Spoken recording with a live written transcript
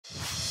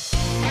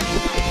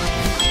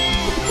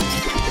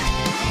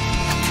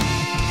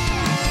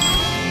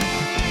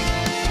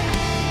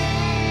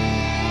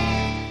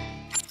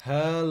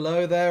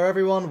there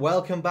everyone,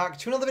 welcome back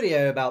to another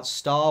video about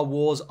Star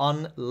Wars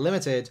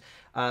Unlimited.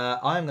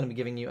 I am going to be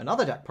giving you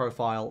another deck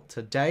profile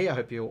today. I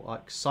hope you are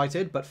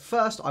excited, but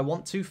first I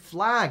want to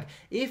flag,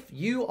 if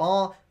you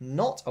are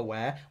not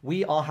aware,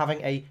 we are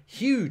having a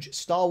huge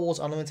Star Wars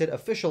Unlimited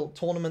official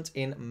tournament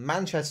in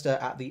Manchester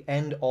at the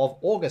end of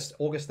August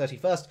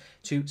 31st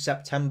to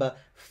September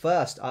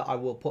 1st. I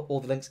will put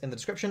all the links in the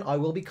description. I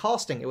will be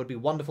casting. It would be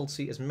wonderful to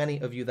see as many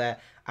of you there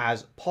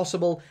as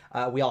possible.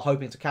 We are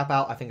hoping to cap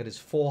out, I think it is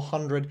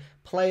 400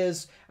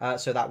 players,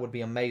 so that would be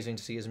amazing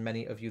to see as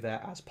many of you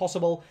there as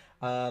possible.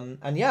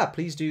 And yeah,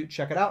 please do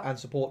check it out and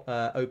support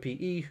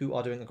OPE, who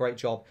are doing a great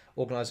job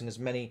organising as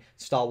many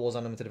Star Wars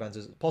Unlimited events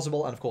as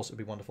possible. And of course, it would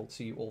be wonderful to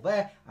see you all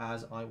there,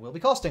 as I will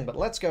be casting. But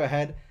let's go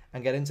ahead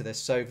and get into this.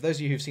 So for those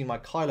of you who've seen my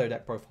Kylo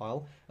deck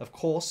profile, of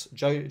course,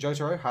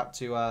 Jotaro had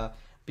to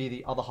be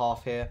the other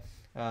half here.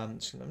 I'm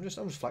just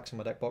flexing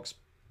my deck box.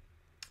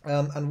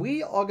 And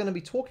we are going to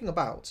be talking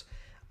about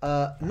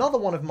another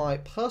one of my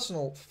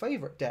personal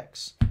favourite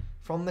decks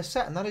from this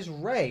set, and that is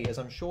Rey, as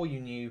I'm sure you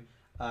knew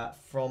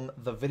from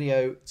the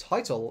video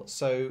title.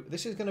 So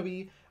this is going to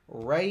be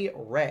Rey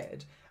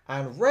Red,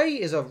 and Rey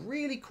is a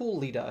really cool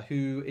leader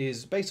who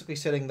is basically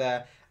sitting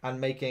there and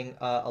making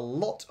a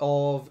lot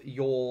of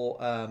your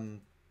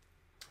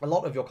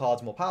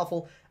cards more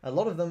powerful, a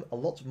lot of them a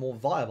lot more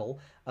viable,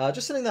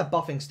 just sitting there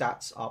buffing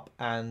stats up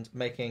and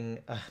making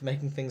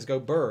things go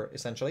burr,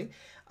 essentially.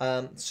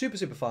 Super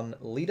fun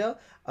leader,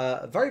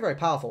 very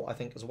powerful, I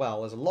think, as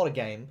well. There's a lot of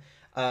game.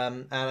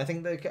 And I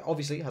think that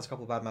obviously it has a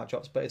couple of bad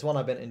matchups, but it's one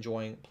I've been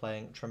enjoying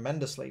playing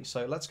tremendously.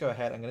 So let's go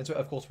ahead and get into it.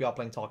 Of course, we are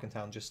playing Tarkin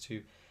Town just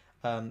to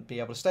be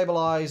able to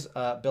stabilize,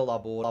 build our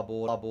board,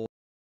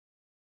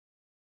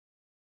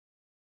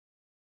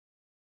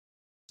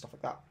 stuff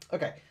like that.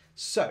 Okay,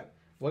 so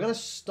we're going to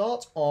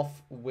start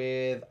off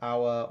with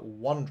our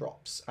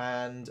 1-drops,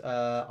 and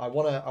I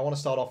want to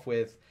start off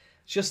with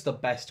just the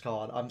best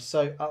card.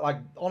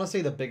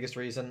 Honestly, the biggest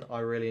reason I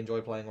really enjoy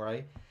playing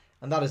Rey,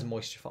 and that is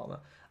Moisture Farmer.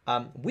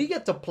 We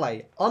get to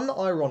play,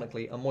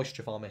 unironically, a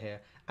Moisture Farmer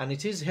here, and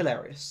it is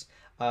hilarious.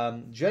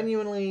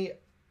 Genuinely,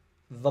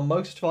 the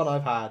most fun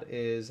I've had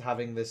is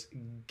having this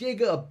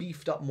giga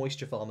beefed up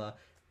Moisture Farmer,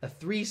 a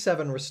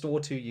 3/7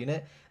 Restore 2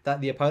 unit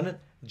that the opponent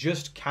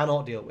just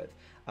cannot deal with.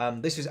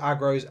 This is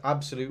aggro's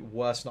absolute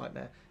worst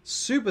nightmare.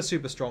 Super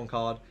strong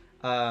card,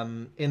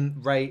 in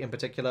Rey in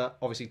particular,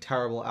 obviously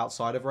terrible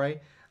outside of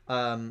Rey.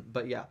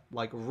 But yeah,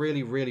 like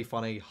really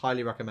funny,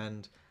 highly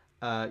recommend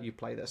you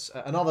play this.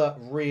 Another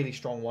really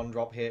strong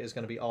 1-drop here is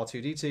going to be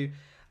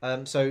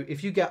R2-D2. So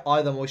if you get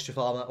either Moisture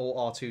Farmer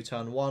or R2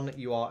 turn 1,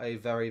 you are a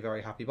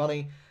very happy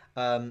bunny,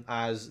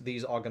 as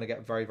these are going to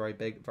get very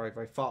big,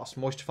 very fast.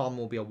 Moisture Farmer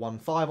will be a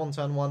 1/5 on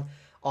turn 1.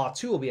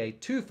 R2 will be a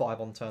 2/5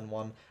 on turn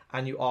 1,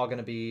 and you are going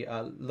to be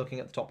looking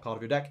at the top card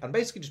of your deck and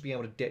basically just being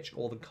able to ditch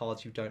all the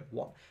cards you don't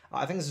want.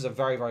 I think this is a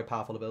very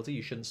powerful ability.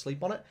 You shouldn't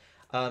sleep on it.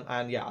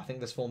 And yeah, I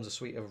think this forms a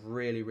suite of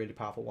really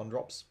powerful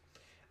 1-drops.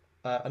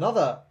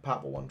 Another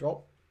powerful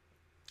 1-drop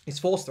is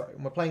Force Throw,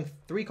 and we're playing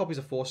 3 copies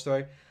of Force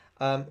Throw.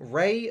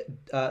 Rey,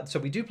 so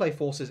we do play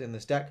Forces in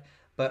this deck,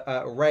 but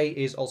Rey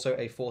is also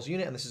a Force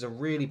unit, and this is a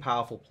really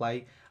powerful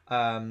play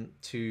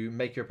to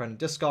make your opponent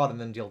discard and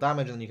then deal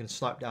damage, and then you can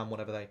snipe down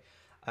whatever they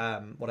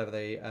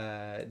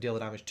deal the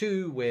damage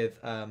to with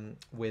a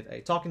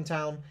Tarkin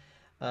Town.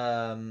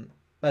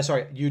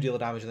 Sorry, you deal the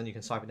damage and then you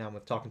can snipe it down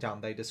with Tarkin Town.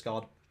 They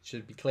discard.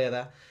 Should be clear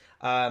there.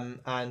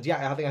 And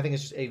yeah, I think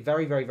it's just a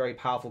very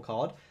powerful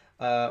card.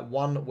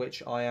 One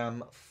which I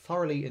am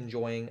thoroughly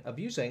enjoying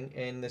abusing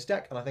in this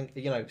deck, and I think,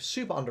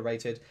 super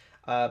underrated.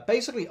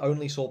 Basically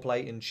only saw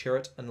play in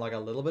Chirrut and like a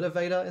little bit of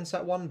Vader in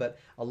set 1, but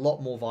a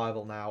lot more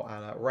viable now.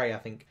 And Rey, I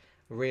think,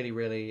 really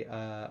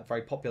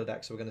very popular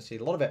deck, so we're going to see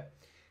a lot of it.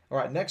 All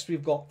right, next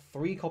we've got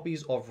 3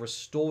 copies of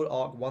Restored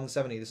Arc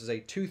 170. This is a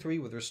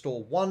 2/3 with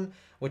Restore 1,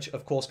 which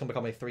of course can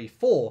become a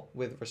 3/4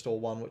 with Restore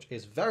 1, which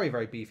is very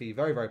beefy,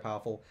 very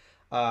powerful,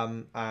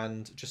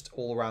 and just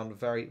all around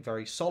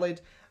very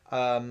solid.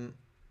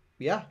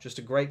 Yeah, just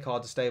a great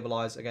card to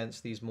stabilize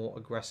against these more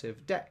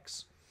aggressive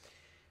decks.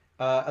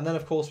 And then,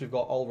 of course, we've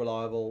got All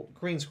Reliable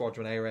Green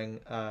Squadron A-Ring.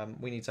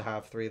 We need to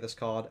have 3 of this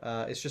card.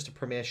 It's just a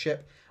premier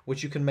ship,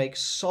 which you can make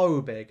so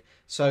big.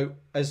 So,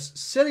 as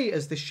silly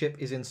as this ship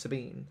is in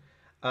Sabine,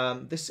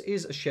 this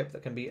is a ship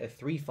that can be a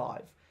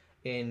 3/5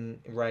 in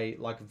Rey,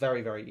 like,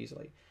 very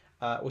easily,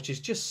 which is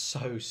just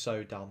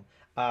so dumb.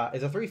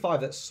 It's a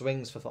 3/5 that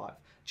swings for 5.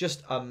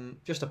 Just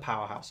a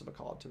powerhouse of a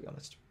card, to be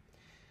honest.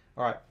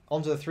 All right,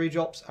 on to the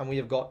 3-drops, and we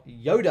have got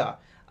Yoda.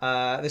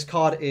 This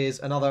card is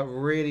another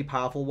really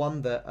powerful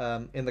one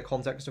that, in the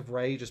context of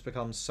Rey, just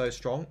becomes so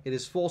strong. It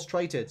is Force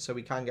Traded, so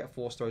we can get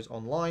Force Throws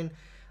online.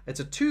 It's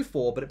a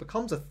 2/4, but it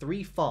becomes a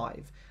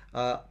 3/5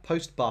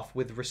 post buff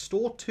with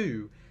Restore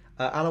 2,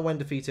 and when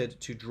defeated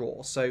to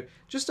draw. So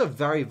just a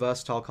very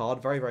versatile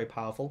card, very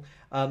powerful.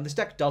 This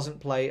deck doesn't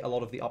play a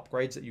lot of the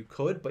upgrades that you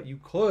could, but you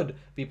could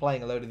be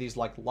playing a load of these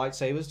like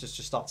lightsabers just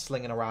to start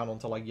slinging around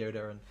onto like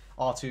Yoda and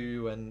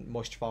R2 and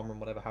Moisture Farmer and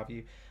whatever have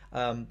you.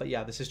 But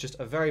yeah, this is just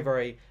a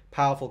very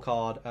powerful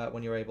card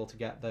when you're able to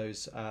get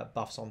those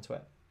buffs onto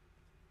it.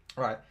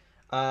 Right.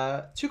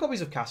 2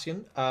 copies of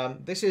Cassian.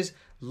 This is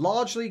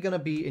largely going to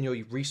be in your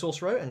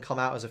resource row and come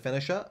out as a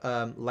finisher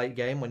late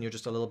game when you're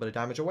just a little bit of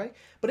damage away.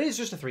 But it is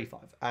just a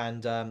 3/5,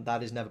 and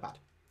that is never bad.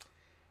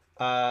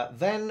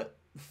 Then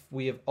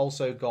we have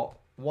also got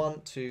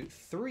 1, 2,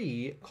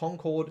 3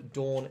 Concord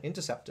Dawn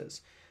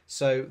Interceptors.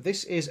 So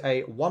this is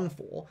a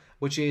 1/4,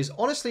 which is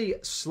honestly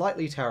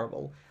slightly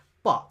terrible,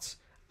 but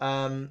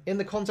in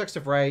the context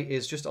of Ray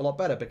is just a lot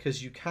better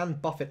because you can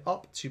buff it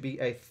up to be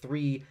a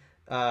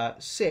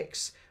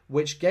 3/6,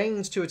 which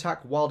gains to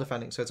attack while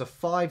defending. So it's a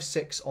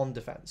 5/6 on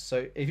defense.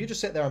 So if you just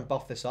sit there and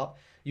buff this up,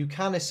 you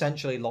can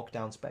essentially lock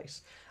down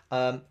space.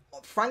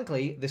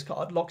 Frankly, this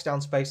card locks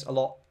down space a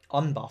lot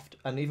unbuffed,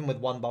 and even with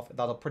 1 buff,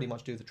 that'll pretty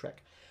much do the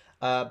trick.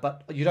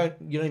 But you don't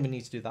even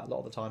need to do that a lot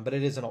of the time. But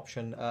it is an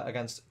option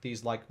against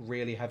these like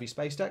really heavy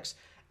space decks.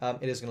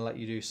 It is going to let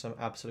you do some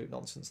absolute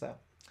nonsense there.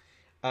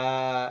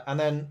 And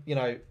then, you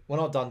know, we're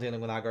not done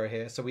dealing with aggro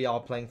here, so we are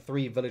playing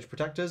 3 Village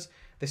Protectors.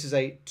 This is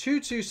a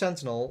 2/2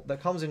 Sentinel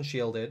that comes in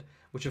shielded,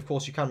 which of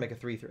course you can make a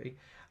 3/3.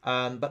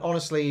 But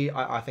honestly,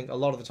 I think a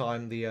lot of the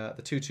time the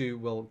 2/2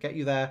 will get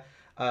you there,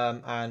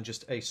 and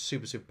just a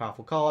super, super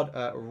powerful card.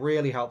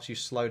 Really helps you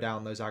slow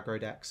down those aggro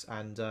decks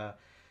and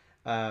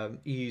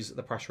ease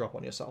the pressure up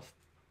on yourself.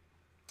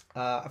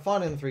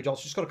 Finally, in the 3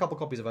 drops, just got a couple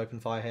copies of Open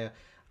Fire here.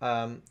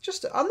 I'm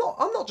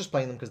not just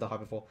playing them because they're high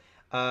before.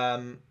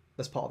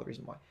 That's part of the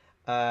reason why.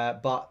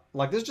 But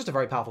like, this is just a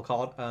very powerful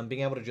card.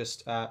 Being able to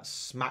just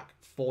smack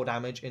 4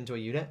 damage into a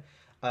unit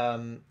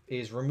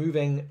is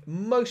removing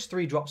most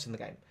 3 drops in the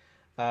game.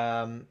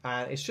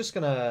 And it's just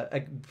gonna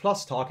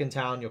plus Tarkin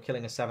Town. You're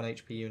killing a 7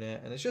 HP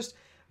unit, and it's just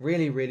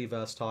really, really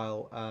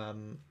versatile.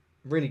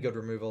 Really good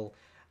removal,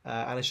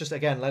 and it's just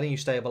again letting you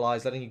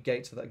stabilize, letting you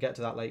get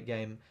to that late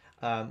game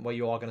where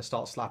you are going to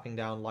start slapping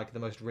down like the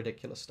most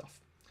ridiculous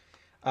stuff.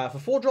 For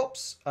 4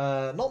 drops,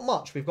 not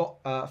much. We've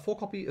got 3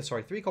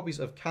 copies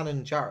of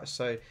Cannon Jarrus.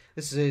 So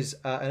this is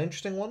an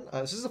interesting one.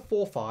 This is a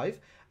 4/5.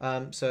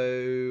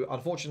 So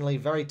unfortunately,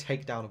 very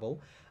takedownable.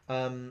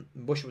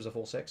 Wish it was a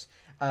 4/6.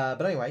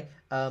 But anyway,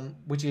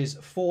 which is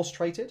force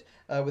traded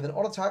with an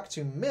on attack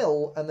to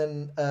mill and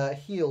then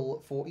heal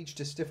for each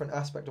different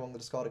aspect among the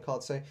discarded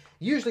cards. So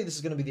usually this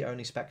is going to be the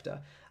only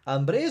Spectre.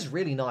 But it is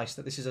really nice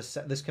that this is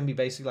this can be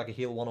basically like a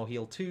heal 1 or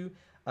heal 2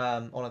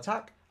 on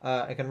attack.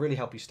 It can really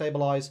help you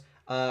stabilize.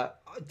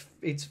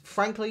 It's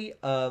frankly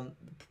a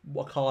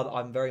card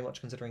I'm very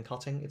much considering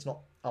cutting. It's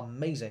not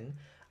amazing,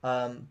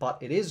 but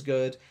it is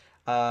good.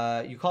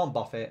 You can't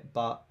buff it,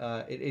 but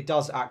it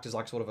does act as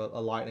like sort of a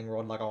lightning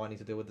rod, like, oh, I need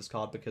to deal with this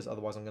card because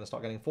otherwise I'm going to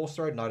start getting force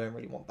throwed, and I don't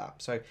really want that.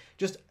 So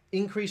just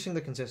increasing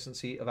the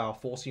consistency of our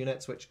force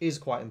units, which is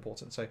quite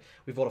important. So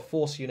we've got a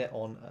force unit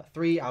on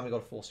 3, and we've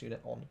got a force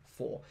unit on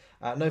 4.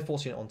 No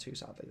force unit on 2,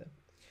 sadly, then.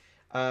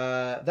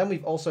 Then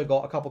we've also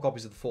got a couple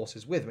copies of the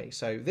Forces with me.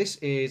 So this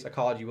is a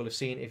card you will have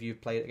seen if you've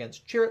played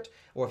against Chirrut,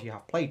 or if you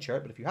have played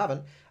Chirrut, but if you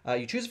haven't,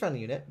 you choose a friendly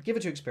unit, give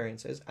it 2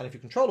 experiences, and if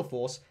you control a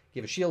force,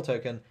 give a shield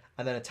token,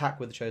 and then attack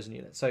with the chosen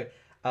unit. So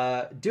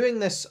doing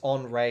this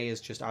on Ray is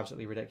just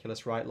absolutely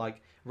ridiculous, right?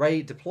 Like,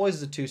 Ray deploys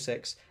as a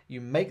 2/6, you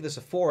make this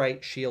a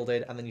 4/8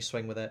 shielded, and then you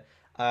swing with it.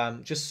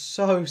 Just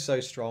so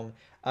strong.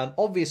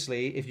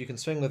 Obviously, if you can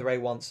swing with Ray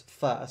once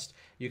first,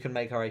 you can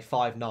make her a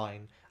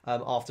 5/9.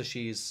 After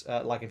she's,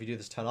 like if you do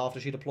this turn after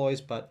she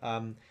deploys, but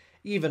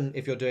even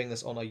if you're doing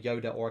this on a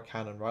Yoda or a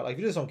Cannon, right? Like if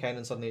you do this on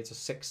Cannon, suddenly it's a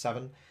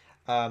 6/7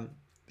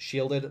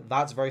 shielded.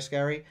 That's very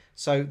scary.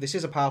 So this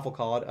is a powerful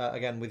card.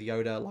 Again, with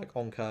Yoda, like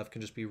on curve,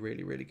 can just be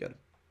really, really good.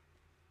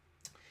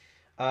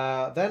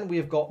 Then we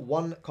have got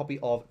 1 copy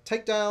of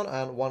Takedown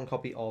and 1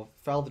 copy of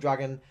Fell the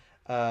Dragon.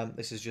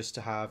 This is just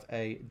to have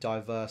a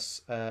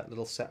diverse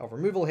little set of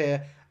removal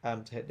here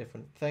to hit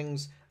different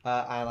things.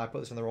 And I put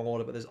this in the wrong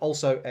order, but there's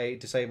also a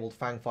disabled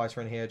Fang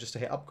Fighter in here just to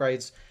hit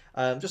upgrades.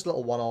 Just a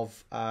little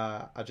one-of,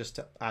 just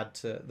to add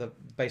to the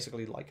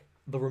basically like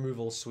the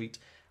removal suite.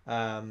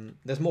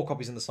 There's more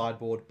copies in the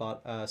sideboard,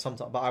 but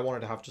I wanted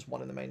to have just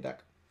 1 in the main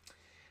deck.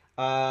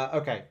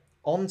 Okay,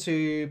 on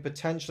to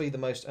potentially the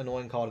most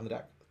annoying card in the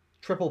deck.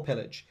 Triple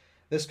Pillage.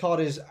 This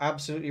card is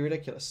absolutely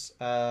ridiculous.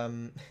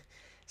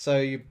 So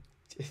you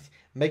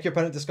make your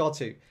opponent discard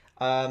 2.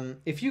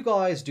 If you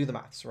guys do the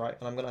maths, right,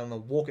 and I'm gonna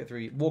walk you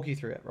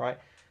through it, right?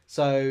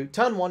 So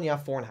turn 1, you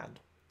have 4 in hand.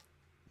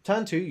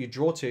 Turn 2, you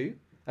draw 2,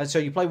 and so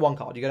you play 1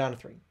 card, you go down to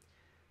 3.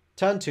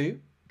 Turn 2,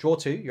 draw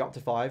 2, you're up to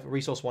 5.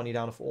 Resource 1, you're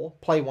down to 4.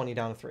 Play 1, you're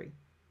down to 3.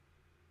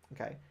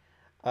 Okay.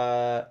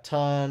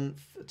 Turn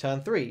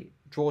 3,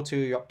 draw 2,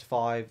 you're up to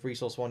 5.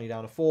 Resource 1, you're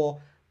down to 4.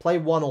 Play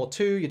 1 or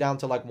 2, you're down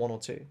to like 1 or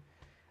 2.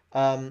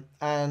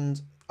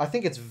 And I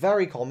think it's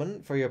very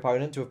common for your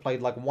opponent to have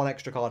played like 1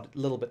 extra card a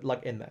little bit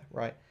like in there,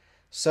 right?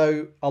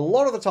 So a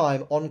lot of the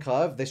time on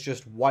curve, this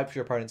just wipes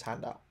your opponent's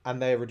hand out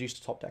and they're reduced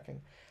to top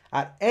decking.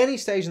 At any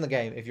stage in the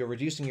game, if you're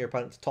reducing your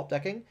opponent to top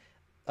decking,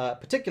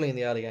 particularly in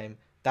the early game,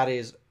 that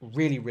is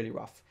really, really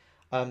rough.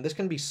 This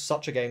can be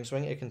such a game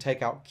swing. It can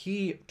take out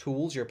key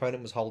tools your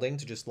opponent was holding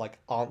to just like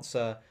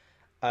answer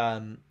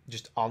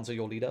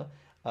your leader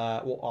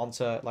or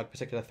answer like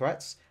particular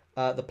threats.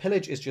 The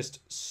pillage is just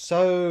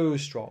so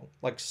strong,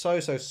 like so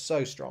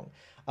strong.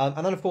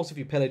 And then of course, if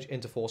you pillage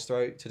into force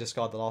throw to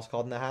discard the last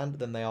card in their hand,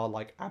 then they are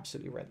like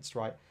absolutely rinsed,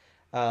 right?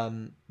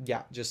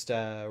 Yeah, just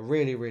a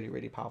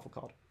really powerful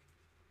card.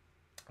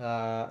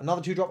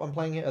 Another 2-drop I'm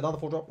playing here, another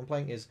 4-drop I'm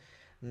playing is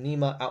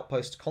Nima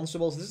Outpost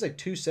Constables. This is a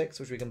 2/6,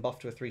 which we can buff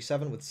to a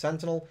 3/7 with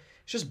Sentinel.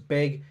 It's just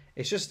big.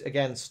 It's just,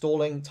 again,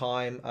 stalling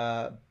time,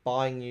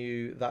 buying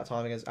you that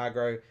time against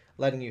aggro,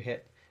 letting you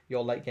hit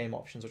your late game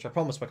options, which I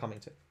promise we're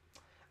coming to.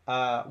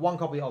 1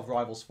 copy of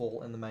Rival's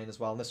Fall in the main as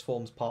well, and this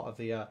forms part of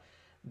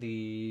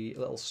the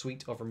little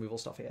suite of removal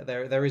stuff here.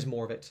 There is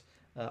more of it,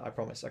 I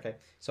promise. Okay,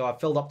 so I've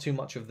filled up too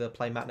much of the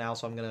playmat now,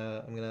 so I'm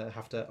gonna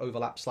have to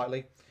overlap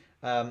slightly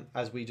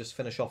as we just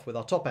finish off with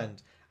our top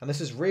end. And this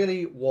is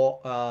really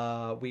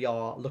what we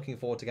are looking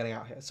forward to getting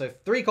out here. So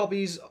 3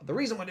 copies. The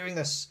reason we're doing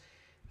this,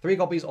 3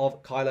 copies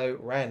of Kylo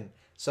Ren.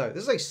 So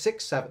this is a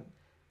 6/7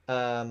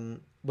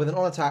 with an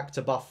on attack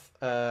to buff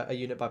a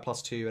unit by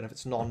 +2, and if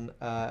it's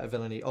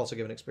non-villainy, also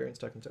give an experience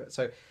token to it.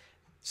 So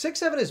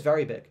 6/7 is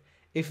very big.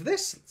 If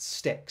this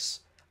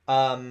sticks,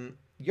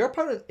 your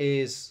opponent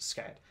is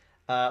scared.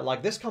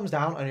 Like, this comes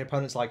down and your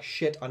opponent's like,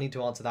 shit, I need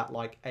to answer that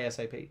like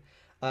ASAP.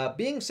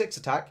 Being 6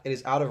 attack, it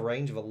is out of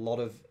range of a lot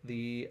of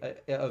the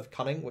of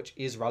cunning, which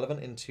is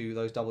relevant into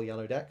those double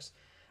yellow decks.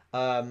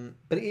 But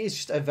it is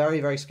just a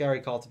very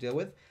scary card to deal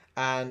with,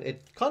 and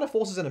it kind of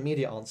forces an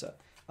immediate answer.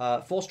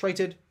 Force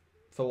traded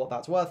for what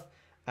that's worth,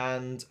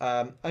 and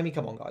I mean,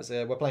 come on, guys,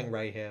 we're playing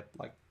Rey here.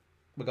 Like,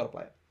 we got to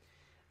play it.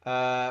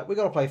 We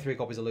got to play 3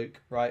 copies of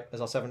Luke, right? As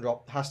our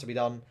 7-drop has to be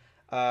done.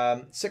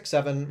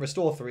 6/7,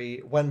 restore 3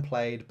 when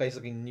played.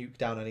 Basically, nuke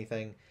down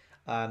anything.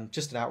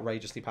 Just an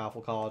outrageously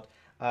powerful card.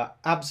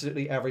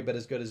 Absolutely every bit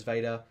as good as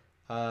Vader.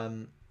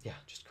 Yeah,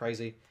 just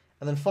crazy.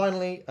 And then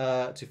finally,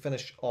 to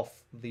finish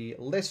off the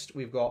list,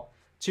 we've got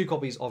 2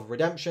 copies of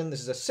Redemption.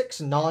 This is a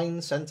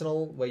 6/9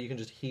 Sentinel, where you can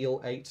just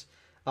heal 8,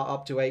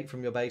 up to 8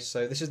 from your base.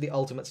 So this is the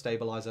ultimate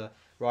stabilizer,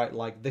 right?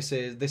 Like, this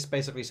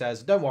basically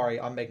says, don't worry,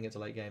 I'm making it to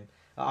late game.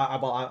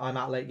 I'm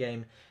at late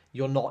game.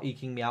 You're not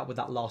eking me out with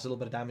that last little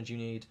bit of damage you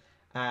need.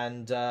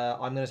 And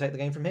I'm going to take the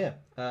game from here.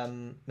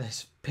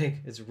 It's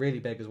big. It's really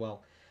big as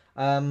well.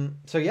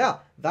 So yeah,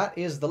 that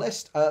is the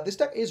list. This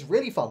deck is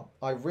really fun.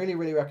 I really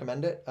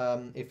recommend it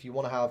if you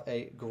want to have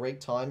a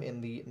great time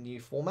in the new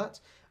format.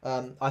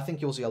 I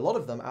think you'll see a lot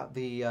of them at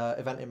the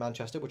event in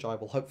Manchester, which I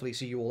will hopefully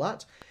see you all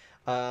at.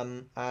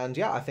 And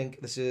yeah, I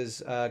think this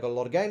is got a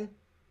lot of game.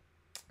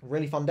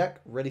 Really fun deck,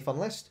 really fun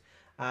list.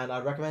 And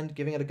I'd recommend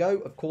giving it a go.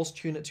 Of course,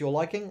 tune it to your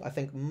liking. I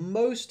think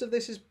most of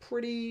this is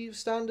pretty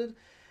standard.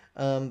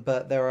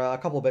 But there are a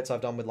couple of bits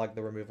I've done with like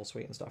the removal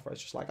suite and stuff where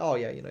it's just like, oh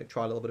yeah, you know,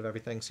 try a little bit of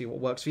everything, see what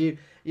works for you.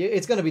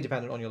 It's going to be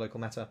dependent on your local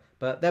meta.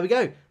 But there we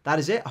go. That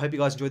is it. I hope you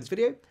guys enjoyed this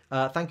video.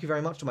 Thank you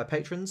very much to my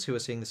patrons who are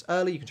seeing this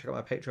early. You can check out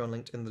my Patreon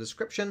linked in the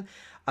description.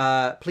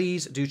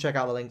 Please do check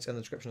out the links in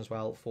the description as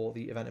well for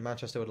the event in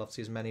Manchester. I'd love to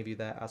see as many of you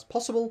there as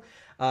possible.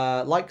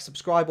 Like,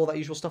 subscribe, all that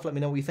usual stuff. Let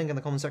me know what you think in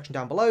the comment section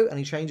down below.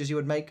 Any changes you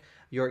would make,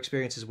 your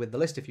experiences with the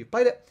list if you've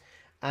played it.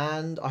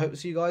 And I hope to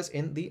see you guys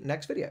in the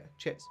next video.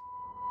 Cheers.